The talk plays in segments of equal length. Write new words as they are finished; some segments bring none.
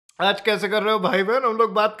आज कैसे कर रहे हो भाई बहन हम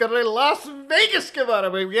लोग बात कर रहे हैं लास वेगस के बारे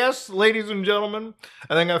में. Yes, ladies and gentlemen,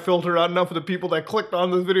 I think I filtered out enough of the people that clicked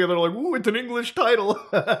on this video. They're like, ooh, it's an English title.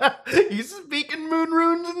 He's speaking moon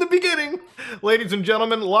runes in the beginning. Ladies and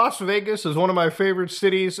gentlemen, Las Vegas is one of my favorite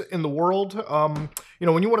cities in the world.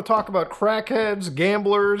 When you want to talk about crackheads,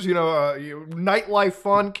 gamblers, nightlife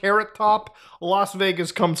fun, Carrot Top, Las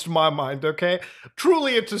Vegas comes to my mind, okay?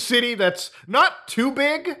 Truly, it's a city that's not too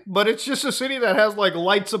big, but it's just a city that has, like,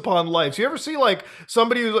 lights upon lights. You ever see, like,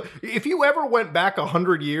 somebody who's... If you ever went back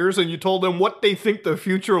 100 years and you told them what they think the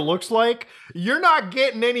future looks like, you're not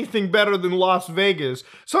getting anything better than Las Vegas.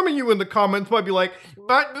 Some of you in the comments might be like,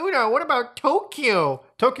 but, what about Tokyo?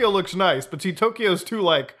 Tokyo looks nice, but see, Tokyo's too,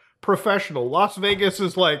 like, professional. Las Vegas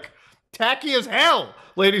is, like, tacky as hell.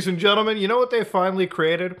 Ladies and gentlemen, you know what they finally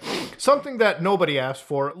created? Something that nobody asked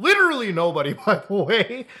for. Literally nobody, by the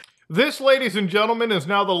way. This, ladies and gentlemen, is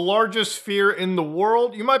now the largest sphere in the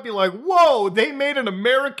world. You might be like, whoa, they made an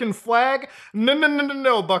American flag?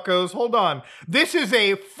 No, buckos, hold on. This is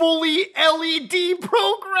a fully LED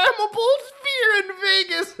programmable sphere in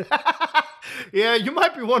Vegas. Yeah, you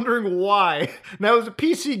might be wondering why. Now, as a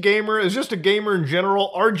PC gamer, as just a gamer in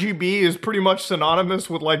general, RGB is pretty much synonymous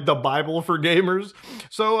with, like, the Bible for gamers.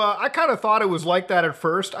 So I kind of thought it was like that at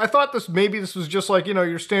first. I thought maybe this was just like,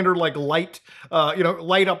 your standard, like, light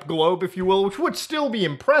up globe, if you will, which would still be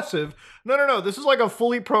impressive. No, this is like a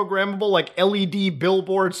fully programmable, like, LED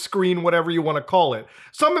billboard screen, whatever you want to call it.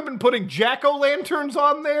 Some have been putting jack-o'-lanterns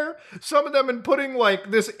on there. Some of them have been putting,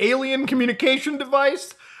 like, this alien communication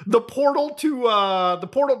device, the portal to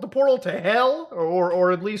hell,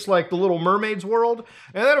 or at least, like, the Little Mermaid's world.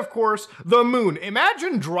 And then, of course, the moon.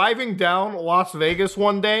 Imagine driving down Las Vegas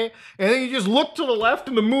one day, and then you just look to the left,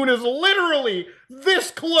 and the moon is literally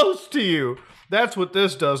this close to you. That's what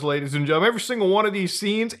this does, ladies and gentlemen. Every single one of these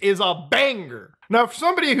scenes is a banger. Now, for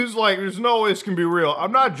somebody who's like, there's no way this can be real,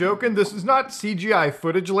 I'm not joking. This is not CGI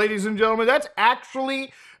footage, ladies and gentlemen. That's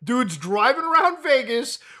actually dudes driving around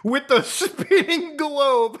Vegas with the spinning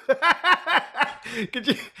globe.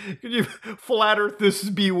 Could you flat earth this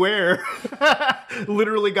beware?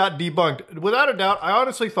 Literally got debunked. Without a doubt, I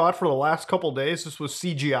honestly thought for the last couple days this was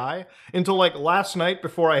CGI until like last night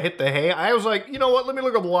before I hit the hay. I was like, you know what? Let me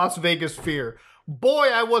look up Las Vegas Sphere. Boy,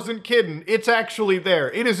 I wasn't kidding. It's actually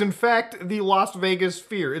there. It is in fact the Las Vegas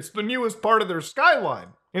Sphere. It's the newest part of their skyline.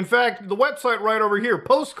 In fact, the website right over here,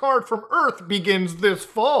 Postcard from Earth, begins this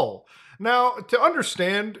fall. Now, to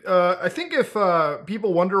understand, I think if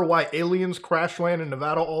people wonder why aliens crash land in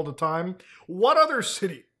Nevada all the time, what other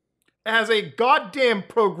city has a goddamn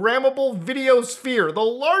programmable video sphere, the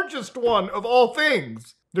largest one of all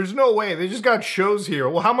things? There's no way. They just got shows here.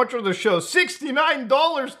 Well, how much are the shows?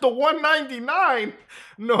 $69 to $199?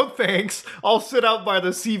 No thanks. I'll sit out by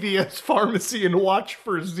the CVS pharmacy and watch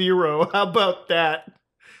for zero. How about that?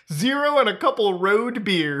 Zero and a couple road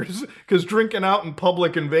beers, because drinking out in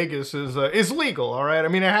public in Vegas is legal, all right? I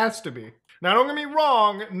mean, it has to be. Now, don't get me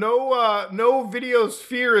wrong, no video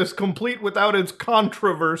sphere is complete without its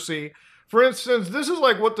controversy. For instance, this is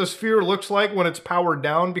like what the sphere looks like when it's powered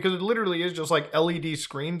down, because it literally is just like LED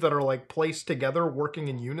screens that are like placed together working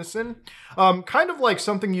in unison. Kind of like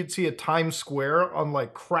something you'd see at Times Square on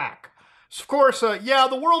like crack. So of course, yeah,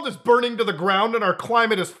 the world is burning to the ground and our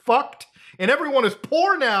climate is fucked. And everyone is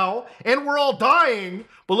poor now, and we're all dying.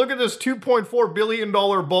 But look at this $2.4 billion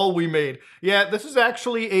ball we made. Yeah, this is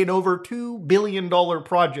actually an over $2 billion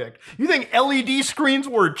project. You think LED screens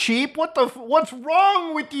were cheap? What's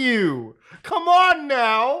wrong with you? Come on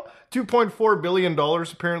now. $2.4 billion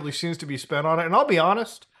apparently seems to be spent on it. And I'll be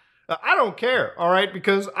honest, I don't care, all right?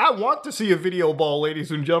 Because I want to see a video ball, ladies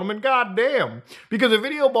and gentlemen. God damn. Because a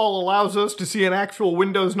video ball allows us to see an actual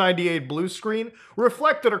Windows 98 blue screen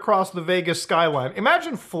reflected across the Vegas skyline.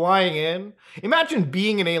 Imagine flying in. Imagine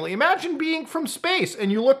being an alien. Imagine being from space and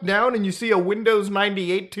you look down and you see a Windows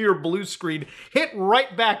 98 tier blue screen hit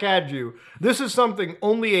right back at you. This is something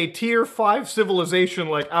only a tier 5 civilization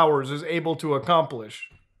like ours is able to accomplish.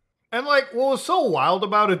 And like, what was so wild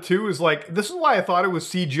about it too is like, this is why I thought it was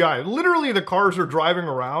CGI. Literally the cars are driving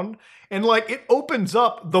around and like it opens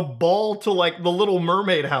up the ball to like the Little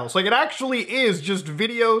Mermaid house. Like it actually is just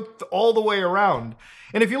video all the way around.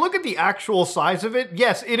 And if you look at the actual size of it,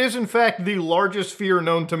 yes, it is in fact the largest sphere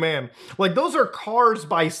known to man. Like those are cars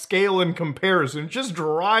by scale in comparison, just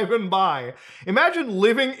driving by. Imagine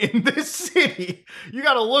living in this city. You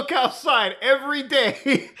gotta look outside every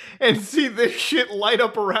day and see this shit light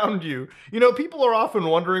up around you. You know, people are often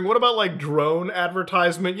wondering, what about like drone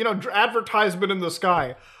advertisement? You know, advertisement in the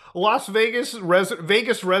sky. Las Vegas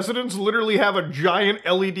Vegas residents literally have a giant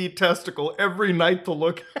LED testicle every night to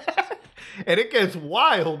look at. And it gets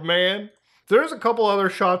wild, man. There's a couple other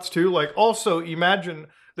shots too. Like, also imagine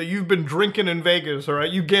that you've been drinking in Vegas, all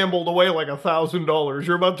right? You gambled away like $1,000.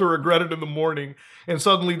 You're about to regret it in the morning, and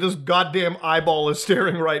suddenly this goddamn eyeball is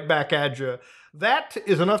staring right back at you. That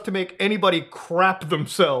is enough to make anybody crap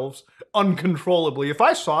themselves uncontrollably. If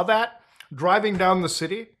I saw that driving down the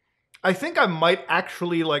city, I think I might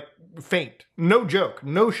actually, like, faint. No joke.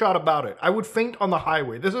 No shot about it. I would faint on the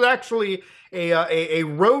highway. This is actually a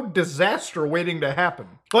road disaster waiting to happen.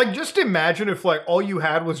 Like, just imagine if, like, all you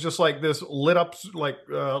had was just, like, this lit up,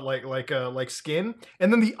 like skin,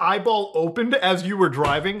 and then the eyeball opened as you were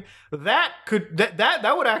driving. That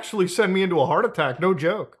would actually send me into a heart attack. No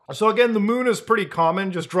joke. So again, the moon is pretty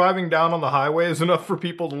common. Just driving down on the highway is enough for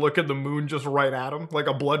people to look at the moon just right at them, like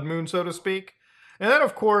a blood moon, so to speak. And then,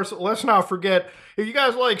 of course, let's not forget, if you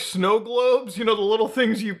guys like snow globes, you know, the little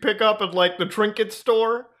things you pick up at, like, the trinket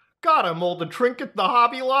store? God, I'm old. The trinket, the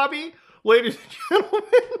Hobby Lobby? Ladies and gentlemen,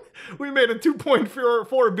 we made a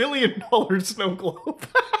 $2.4 billion snow globe.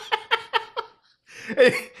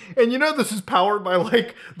 And you know this is powered by,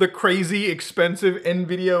 like, the crazy expensive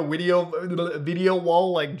NVIDIA video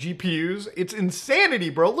wall, like, GPUs. It's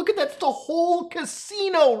insanity, bro. Look at that. That's the whole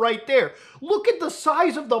casino right there. Look at the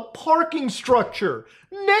size of the parking structure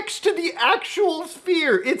next to the actual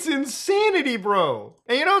sphere. It's insanity, bro.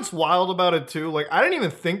 And you know what's wild about it, too? Like, I didn't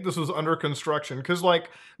even think this was under construction, because, like,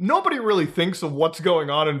 nobody really thinks of what's going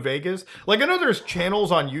on in Vegas. Like, I know there's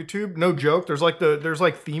channels on YouTube, no joke. There's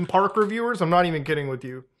like theme park reviewers. I'm not even kidding with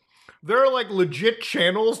you. There are, like, legit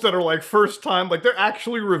channels that are, like, first time, like, they're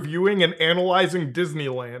actually reviewing and analyzing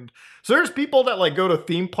Disneyland. So there's people that, like, go to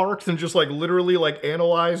theme parks and just, like, literally, like,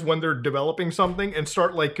 analyze when they're developing something and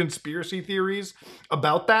start, like, conspiracy theories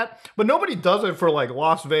about that. But nobody does it for, like,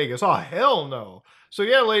 Las Vegas. Oh, hell no. So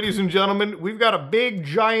yeah, ladies and gentlemen, we've got a big,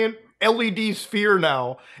 giant LED sphere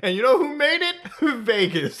now. And you know who made it?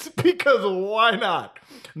 Vegas. Because why not?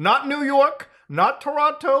 Not New York. Not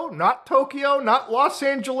Toronto, not Tokyo, not Los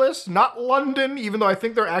Angeles, not London, even though I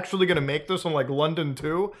think they're actually going to make this in, like, London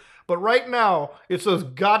too. But right now, it's those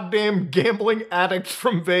goddamn gambling addicts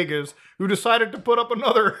from Vegas who decided to put up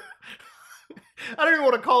another... I don't even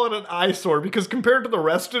want to call it an eyesore, because compared to the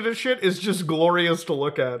rest of the shit, it's just glorious to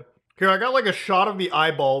look at. Here, I got, like, a shot of the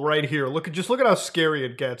eyeball right here. Just look at how scary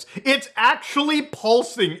it gets. It's actually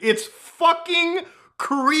pulsing. It's fucking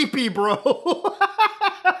creepy, bro.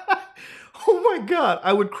 Oh my god,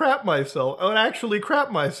 I would crap myself. I would actually crap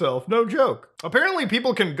myself, no joke. Apparently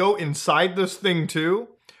people can go inside this thing too,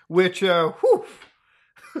 which, whew.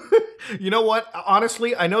 You know what?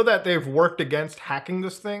 Honestly, I know that they've worked against hacking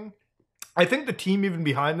this thing. I think the team even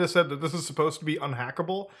behind this said that this is supposed to be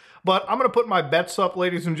unhackable, but I'm gonna put my bets up,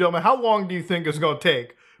 ladies and gentlemen. How long do you think it's gonna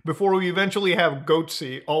take before we eventually have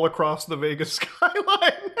Goatsy all across the Vegas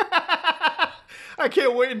skyline? I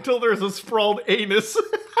can't wait until there's a sprawled anus.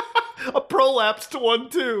 A prolapsed one,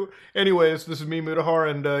 too. Anyways, this is me, Mutahar,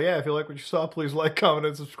 and yeah, if you like what you saw, please like, comment,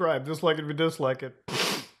 and subscribe. Dislike it if you dislike it.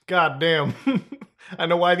 God damn. I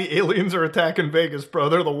know why the aliens are attacking Vegas, bro.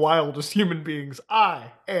 They're the wildest human beings.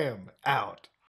 I am out.